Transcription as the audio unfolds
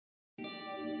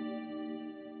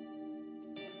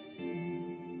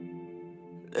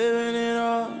Living it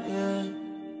all, yeah.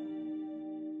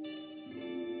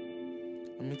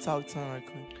 Let me talk to him right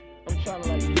quick. I'm trying to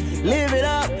like live it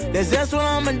up, that's just what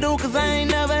I'ma do, cause I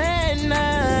ain't never had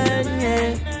nothing,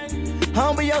 yeah.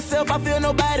 Humble yourself, I feel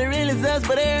nobody really does,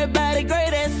 but everybody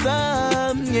great at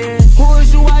some, yeah. Who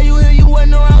is you, why you here, you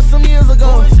wasn't around some years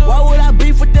ago. Why would I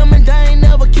beef with them and I ain't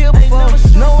never killed before?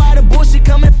 Know why the bullshit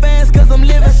coming fast, cause I'm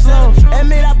living slow.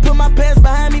 Admit I put my past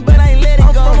behind me, but I ain't let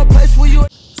it go. I'm from a place where you...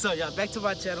 So y'all, back to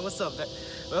my channel, what's up?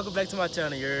 Welcome back to my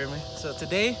channel, you heard me? So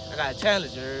today, I got a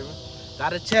challenge, you heard me?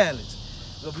 Got a challenge.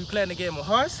 We're gonna be playing the game of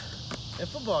horse and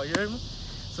football, you heard me?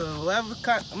 So whoever,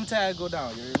 I'm gonna tell you how to go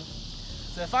down, you heard me?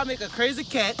 So if I make a crazy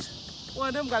catch, one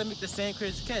of them gotta make the same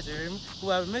crazy catch, you heard me?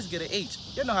 Whoever miss get an H.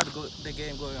 You know how the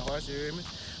game goes in horse, you heard me?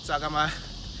 So I got my,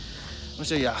 let me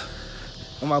show y'all.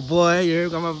 Got my boy, you heard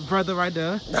me? Got my brother right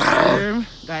there, you heard me?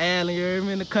 Got Alan, you heard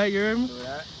me? In the cut, you heard me?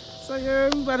 So you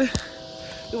heard me?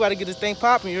 We about to get this thing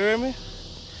popping, you heard me?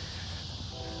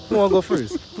 Who wanna go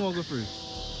first? Who wanna go first?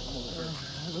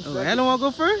 Oh, Alan wanna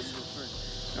go first?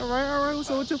 All right.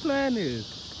 So what your plan is?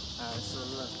 Alright, so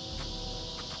look.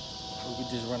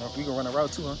 We can run a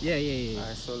route too, huh? Yeah.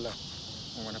 Alright, so look.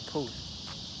 I'm gonna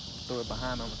post. Throw it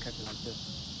behind me, I'm gonna catch it like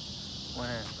this. One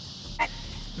hand.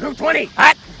 Room 20!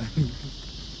 Hot!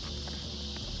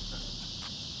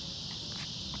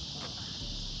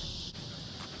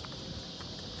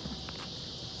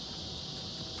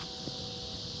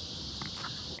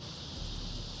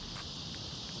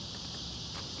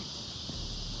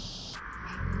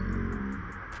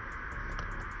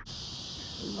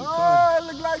 Oh, it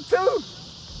look like two. Oh,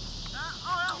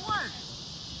 that's one.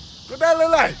 What that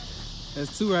look like?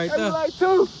 That's two right there. That look like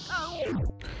two.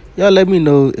 Y'all let me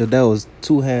know if that was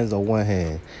two hands or one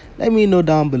hand. Let me know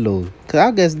down below, cause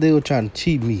I guess they were trying to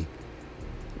cheat me.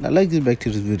 Now let's get back to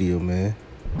this video, man.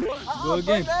 Go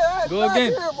again. Go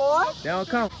again. Here, boy. They don't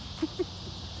count.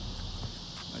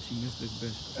 She missed this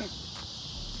bitch.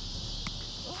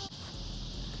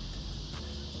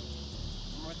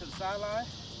 Run to the sideline.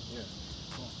 Yeah.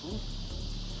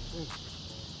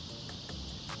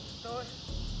 Throw it.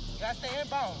 You gotta stay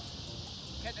inbound.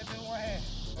 Catch that in one hand.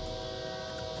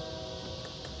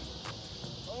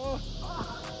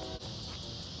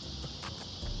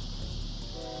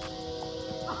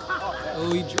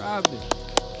 Oh, he dropped it.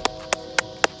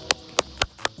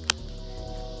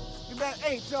 Get that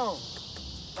H on.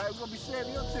 Like, we're gonna be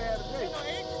saving your tail today. No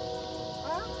H?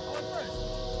 Huh? I went first.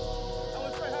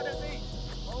 How does H?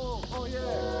 Oh yeah.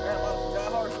 Damn, I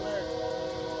forgot horse in there.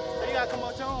 So you gotta come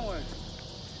out your own one.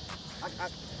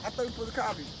 I thought you put a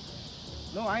copy.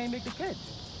 No, I ain't make the catch.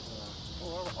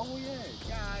 Oh yeah.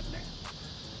 God damn.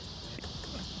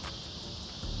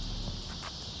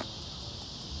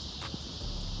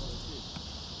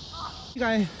 You got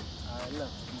Alright, look.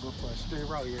 I'm gonna go for a straight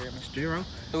route, you hear me? straight route.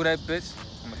 Throw that bitch.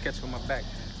 I'm gonna catch it with my back.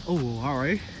 Oh, all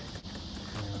right.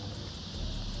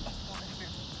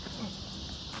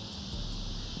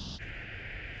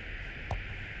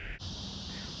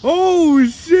 Oh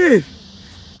shit!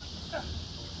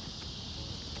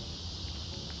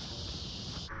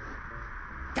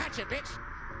 Gotcha, bitch.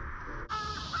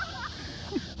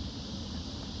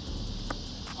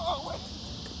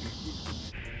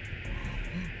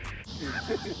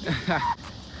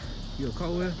 You a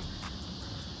call with?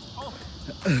 Oh.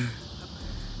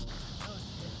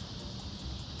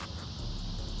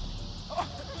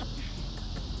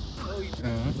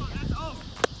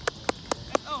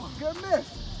 Good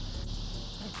miss.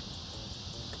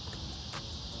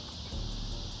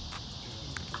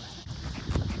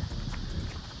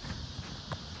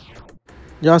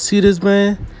 Y'all see this,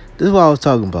 man? This is what I was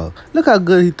talking about. Look how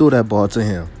good he threw that ball to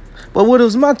him. But when it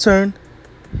was my turn,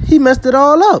 he messed it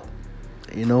all up.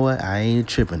 You know what? I ain't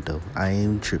tripping though. I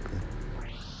ain't tripping.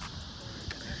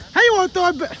 How you want to throw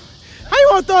it? How you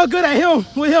want to throw it good at him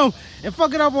with him and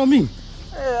fuck it up on me?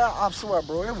 Yeah, I swear,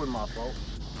 bro, it wasn't my fault.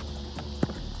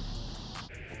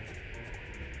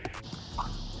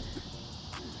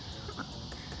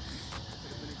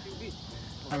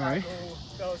 All right.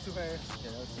 That was two hands.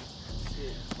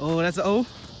 Oh, that's an O.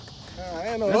 I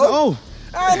ain't no That's an O.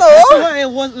 I ain't no O. It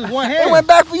was one hand. It went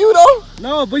back for you though.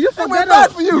 No, but you fucked went that back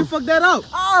up. for you. You fucked that up.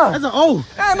 That's an O.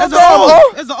 That ain't no That's an damn O.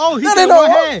 O. That's an O. He That said ain't no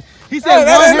one O. hand. He said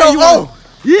That one ain't hand. no You O. want-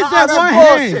 He said that's one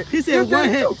bullshit. hand. He said You one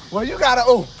did hand. too. Well, you got an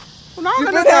O. No, I You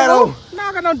got been no had damn O. O. No,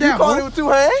 I got no You damn caught it O. with two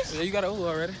hands? Yeah, you got an O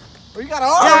already. Well, you got an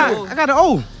R. Yeah, I got an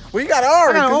O. Well, you got an R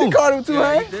I got an because O. you caught it with two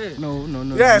Yeah, you hands. did.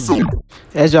 No. Yeah, no. so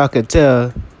As y'all can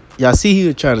tell, y'all see he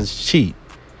was trying to cheat.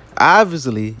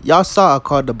 Obviously, y'all saw I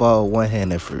caught the ball with one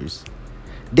hand at first.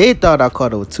 They thought I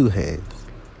caught it with two hands.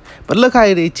 But look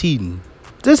how they cheating.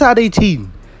 This how they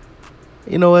cheating.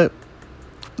 You know what?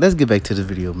 let's get back to the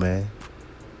video, man.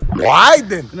 Why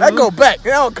then? That go back.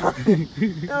 That don't count.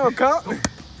 That don't count.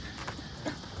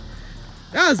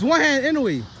 That was one hand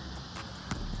anyway.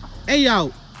 Hey,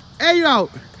 yo. Hey, yo.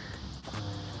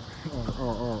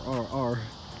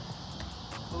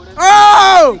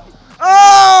 Oh!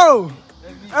 Oh!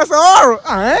 That's an R.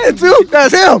 I had to.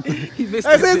 That's him.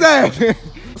 That's his ass.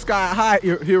 Sky High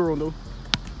hero, though.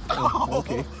 Oh,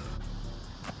 okay.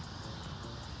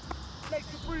 Make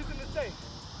you breathe in the day.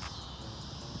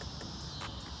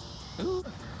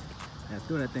 Yeah,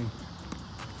 throw that thing.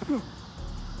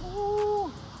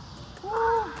 Ooh.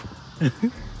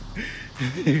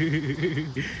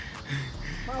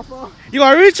 You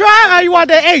want to retry or you want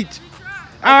that H?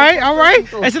 All right.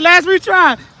 That's the last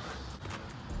retry.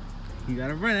 You got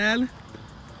to run, Alan.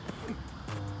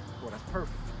 Boy, that's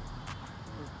perfect.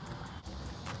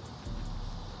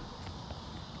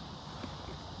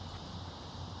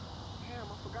 Damn, I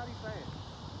forgot he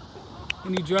fast.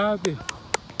 And he dropped it.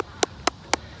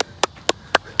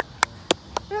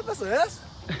 Yeah, that's an S.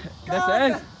 That's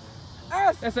an S.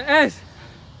 S. That's an S.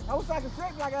 I wish I could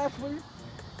shake like S for you.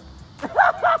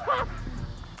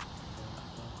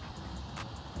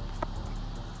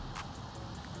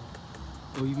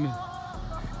 Oh, you missed.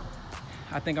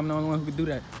 I think I'm the only one who could do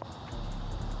that.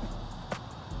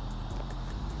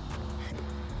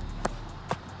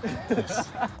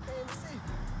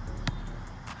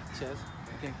 Chest.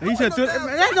 He said,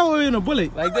 that's not even a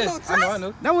bullet. Like this. I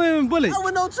know. That wasn't even a bullet. That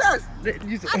was no chest.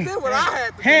 I did what I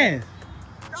had to do. Hands.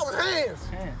 That was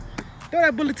hands. Throw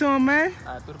that bullet to him, man.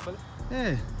 I threw the bullet.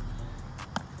 Yeah.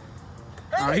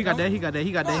 All right, he got that.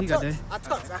 I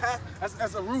tucked.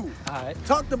 That's a rule. All right.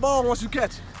 Tuck the ball once you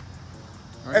catch it.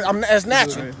 Right. That's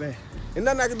natural. Right. And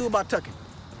nothing I can do about tucking.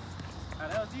 That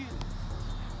was easy.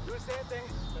 Do the same thing,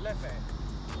 the left hand.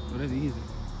 Oh, that's easy.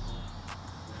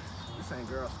 This ain't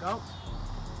Girl Scout.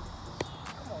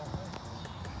 Come on, man.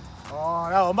 Oh,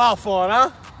 that was my fault, huh?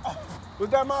 Was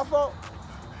that my fault?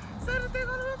 Say the thing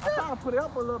on the left. I'm trying to put it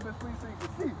up a little bit for you so you can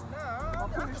see. Nah, I'm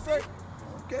pretty straight.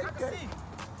 Okay, I can see.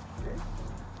 Okay.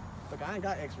 Look, I ain't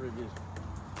got X-ray vision.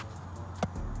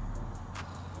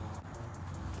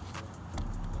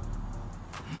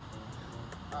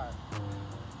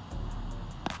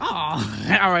 Oh,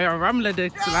 all right. I'm gonna let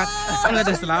that slide. I'm gonna let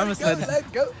that slide.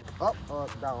 Let go. Up,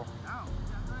 down.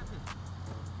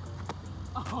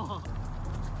 Oh.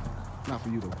 Not for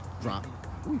you to drop.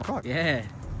 Ooh, you caught it. Yeah.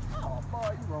 Oh,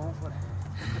 boy, you wrong for that.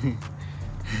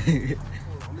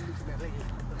 Hold on, let me loosen that leg.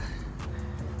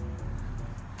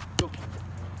 Go.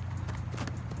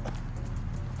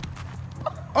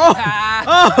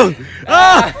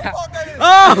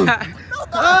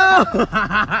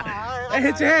 That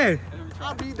hit your head.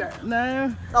 I'll be there. Nah.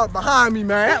 That was behind me,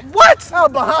 man. What? That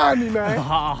was behind me, man.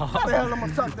 How the hell am I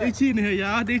gonna tuck They that? cheating here,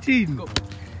 y'all. They cheating.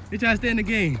 They trying to stay in the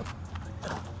game.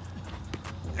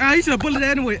 Ah, you should have bullet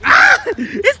that anyway. Ah!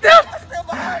 It's still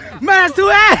behind me. Man, it's 2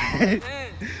 hands.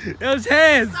 It was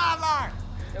hands. Sideline.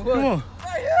 Come on.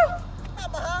 Right here.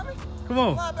 Not behind me. Come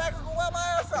on. Linebacker gonna wear my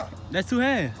ass up. That's 2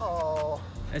 hands. Oh.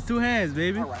 That's 2 hands,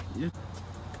 baby. All right. Yeah.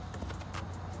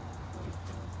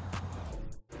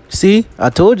 See, I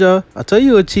told y'all. I told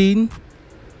you were cheating.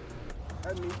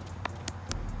 That's me.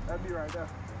 That's me right there.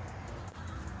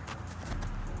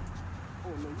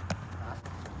 Oh,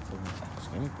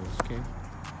 no. Okay.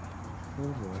 Oh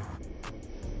boy.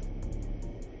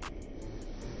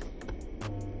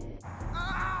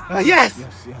 Yes!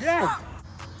 Yes. Yes!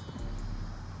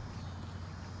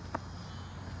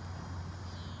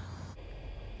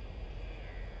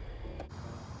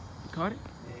 You caught it?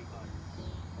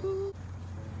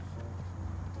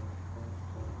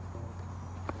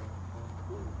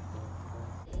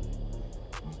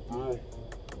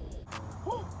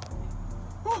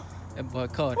 That boy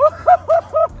caught it.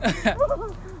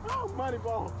 Oh, money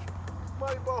ball.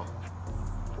 Money ball.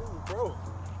 Ooh, bro.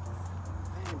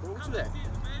 Damn, bro, what you at?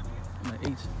 I'm like,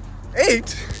 H. 8?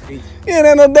 H. You ain't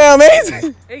had no damn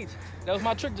 8. H. That was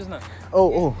my trick just now.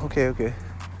 Oh, okay.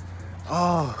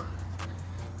 Oh.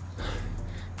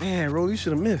 Man, Ro, you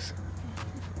should have missed.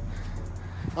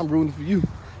 I'm rooting for you.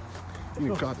 You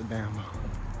done caught the damn ball.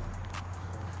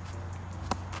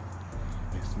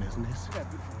 Miss.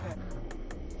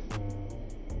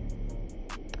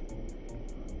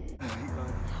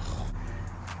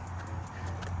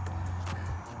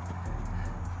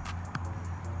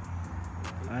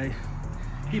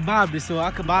 He bobbed it, so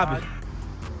I could bob it.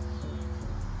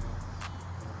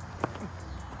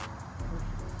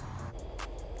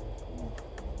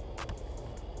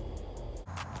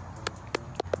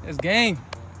 That's game.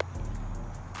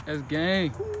 That's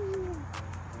game.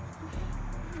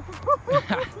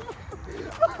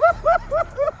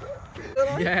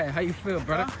 Yeah, how you feel,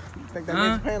 brother? You think that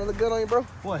man's pants look good on you, bro?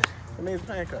 What? That man's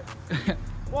pants cut.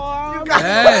 Boy, You got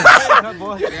Yeah.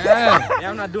 boy. Yeah.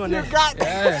 I'm not doing that. got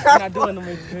Yeah. I'm not doing them.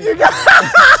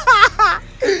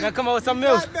 Man, come on with something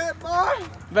else. that, boy.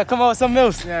 Man, come on with something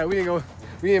else. Yeah,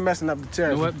 we ain't messing up the You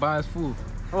chairs. know what? Buy us food.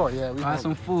 Oh yeah, we Buy hungry.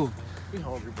 some food. We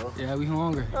hungry, bro. Yeah, we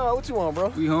hungry. Oh, what you want, bro?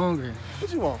 We hungry.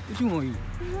 What you want? What you want to eat?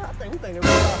 Yeah, I think we thinking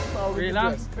about Red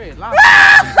lobster? Red lobster.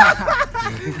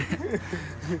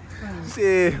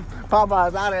 Shit,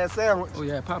 Popeye's out of that sandwich. Oh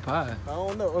yeah, Popeye. I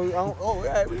don't know. Oh,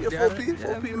 yeah, we get 4 piece.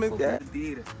 4 piece make that.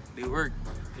 They work.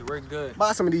 They work good.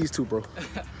 Buy some of these too, bro.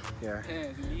 Yeah. Yeah,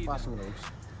 you need Buy that. some of those.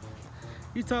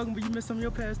 You talking, but you missed some of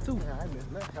your past too. Yeah, I missed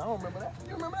that. I don't remember that.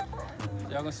 You remember that, bro?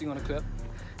 Y'all gonna see on the clip.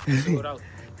 Show it out.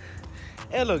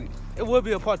 Hey, look, it will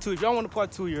be a part 2. If y'all want a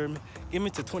part 2, you hear me? Give me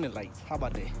to 20 likes. How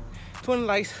about that? 20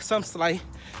 likes, some slight.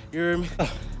 You hear me?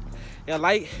 Yeah,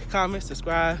 like, comment,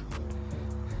 subscribe.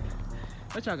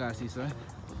 What y'all gotta see, son?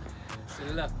 To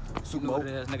the left. Super You know Bowl. what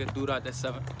it is, nigga. Do that. That's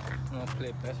 7. I'm gonna play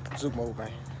it best. Zoom over,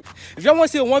 man. If y'all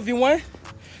want to see a 1v1,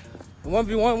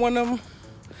 one of them,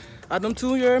 out of them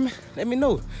two, you hear me? Let me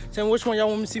know. Tell me which one y'all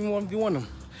want me to see me 1v1 them.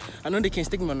 I know they can't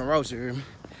stick me on the routes, you hear me?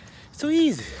 It's too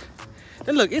easy.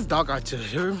 Then look, it's dark out here, you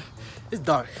hear me? It's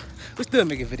dark. We still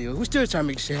making videos. We still trying to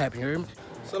make shit happen, you hear me?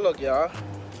 So look, y'all.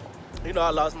 You know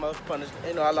I lost my punishment.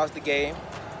 You know I lost the game.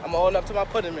 I'm holding up to my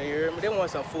punishment, you hear me? They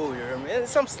want some food, you hear me? And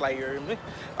some slight, you hear me?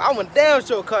 I went damn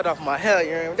sure cut off my hair, you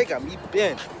hear me? They got me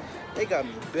bent. They got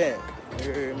me bent,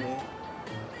 you hear me?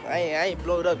 I ain't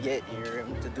blowed up yet, you hear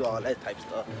me? To do all that type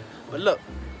stuff. But look,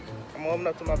 I'm warming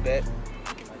up to my bed.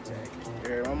 You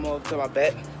hear me? I'm warming up to my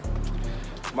bed.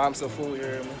 Mom some food, you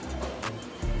hear me?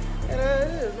 And that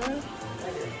is, man.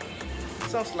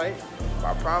 Some slight.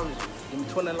 I promise you. Give me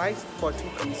 20 likes. Part 2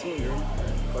 coming soon, you hear me?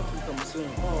 Part 2 coming soon.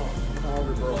 Oh,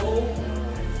 hungry, bro.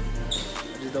 I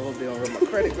just don't be on with my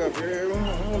credit up, you hear me?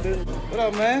 What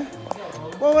up, man?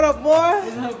 Boy, what up, boy?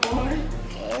 What's up, boy?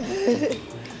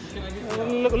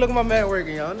 Look at my man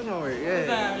working, y'all. Look at my work. Yeah.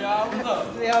 What's up, y'all? What's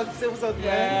up? See y'all say what's up,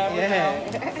 man? Yeah,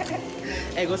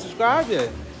 Hey, go subscribe, yeah.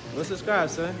 Go subscribe,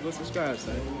 son. Go subscribe,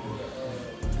 son.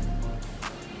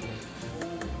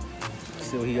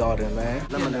 See what he ordering, man.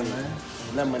 Lemonade, man.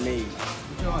 Lemonade.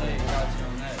 What you want? Got you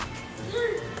on that.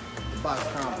 Box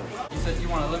combo. You said you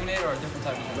want a lemonade or a different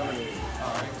type of lemonade?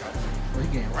 Alright, got you. Well, he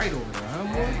getting right over there, huh,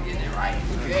 boy? Yeah, getting it right.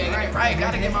 Getting it right.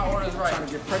 Gotta get my orders right. Trying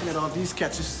to get pregnant on these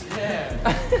catches. Yeah.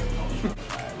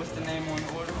 What's the name on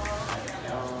the order?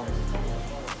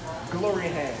 Glory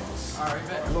hands. Alright,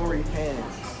 bet. Glory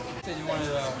hands. You said you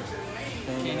wanted a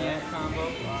Kenyan combo.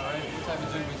 Alright. What type of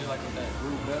drink would you like with that?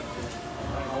 Root beer.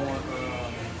 I want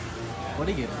Well,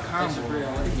 they getting combo. Extra bread.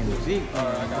 They getting big.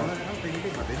 Alright, I got it. I'm thinking they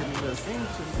about to hit me with a thing.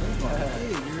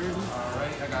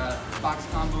 Alright, I got box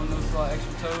combo, no slaw,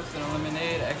 extra toast, and a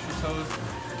lemonade, extra toast,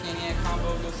 Kenyan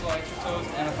combo, no slaw, extra toast,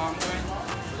 and a fountain drink.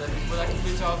 Would that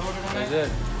complete y'all's order tonight? That's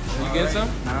it. You get some?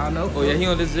 Nah, no. Oh yeah, he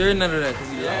don't deserve none of that because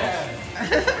he lost.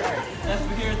 That's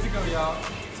for here to go, y'all.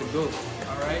 To go.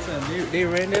 Alright. They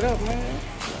ran it up, man.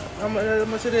 How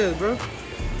much it is, bro?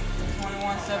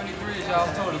 2173 is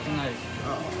y'all's total tonight.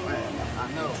 Oh, man. I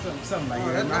know. Something like Oh,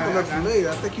 that. that number looks familiar.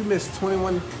 I think you missed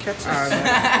 21 catches. All right, man.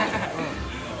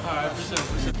 Alright, for sure.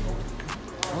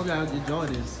 I hope y'all enjoy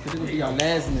this. Cause this gonna be y'all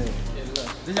last meal.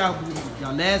 This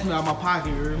y'all last meal out my pocket,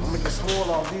 you hear me? I'm gonna get swole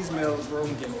off these meals, bro.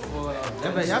 I'm getting full of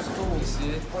Y'all better, You see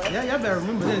it? y'all better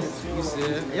remember this. You see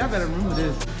it? Y'all better remember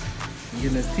this. You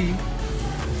getting this tea.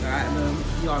 Alright,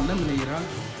 y'all lemonade, huh?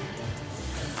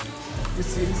 You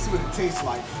see what it tastes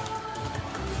like.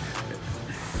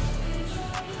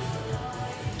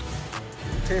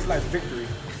 It tastes like victory.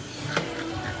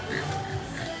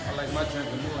 I like my drink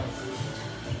with no ice.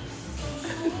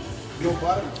 No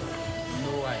butter.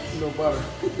 No ice. No butter.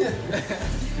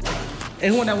 Hey,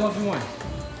 who want that 1v1?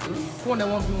 Who want that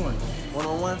 1v1?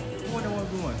 One-on-one. Who want that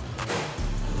 1v1?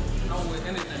 I don't with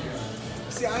anything.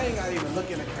 See, I ain't gotta even look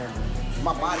in the camera.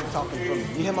 My body talking for me.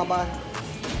 You hear my body?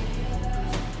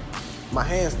 My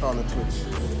hands starting to twitch.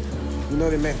 You know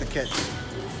they meant to catch.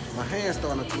 My hands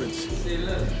starting to twitch. See,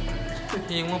 look.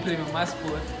 He ain't want to put him in my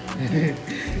sport. You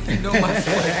know my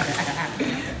sport.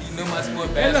 You know my sport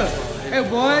Hey, look. basketball. Hey,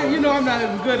 boy, you know I'm not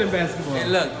even good in basketball. Hey,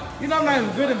 look. You know I'm not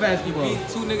even good in basketball. Beat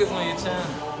 2 niggas on your channel.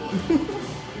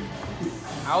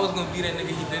 I was gonna beat that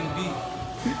nigga he didn't beat.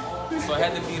 So I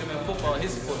had to beat him in football,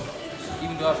 his sport.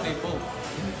 Even though I played both.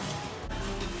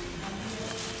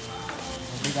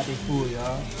 They got their food,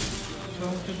 y'all. Show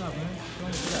them what's up, man. Show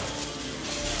them what's up.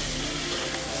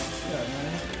 Yeah,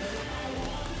 man.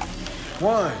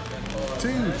 1, 2,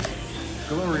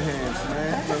 Glory hands,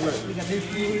 man. Look. We got this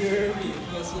food here. It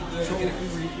feels so good. Show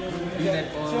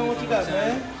Show what you got,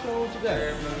 man. Show what you got.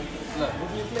 Look.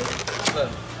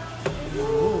 Look.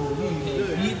 Ooh, he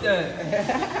good. Beat that.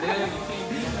 Yeah, you can't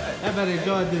beat that. I better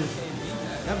enjoy this.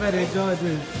 I better enjoy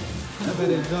this. I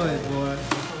better enjoy it, boy.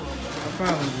 I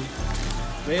promise you.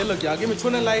 Man, look, y'all, give me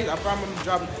 20 likes. I promise I'm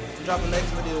gonna drop the next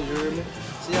video, you hear me?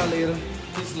 See y'all later.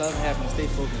 Peace, love, and happiness. Stay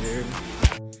focused, you hear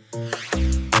me?